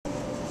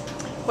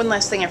One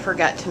last thing I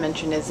forgot to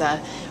mention is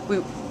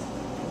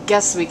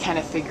we kind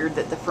of figured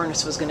that the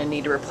furnace was going to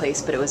need to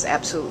replace, but it was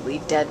absolutely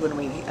dead when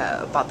we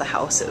bought the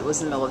house. It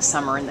was in the middle of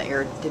summer and the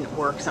air didn't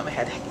work. Something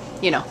had,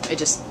 it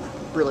just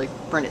really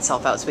burned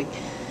itself out. So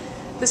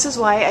this is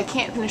why I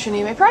can't finish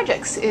any of my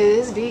projects,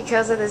 is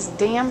because of this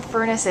damn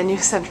furnace and new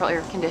central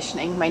air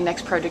conditioning. My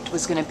next project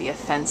was going to be a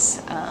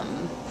fence,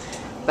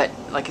 but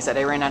like I said,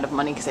 I ran out of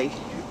money because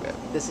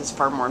this is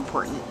far more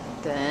important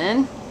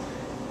than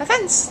a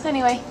fence.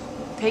 Anyway,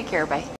 take care, bye.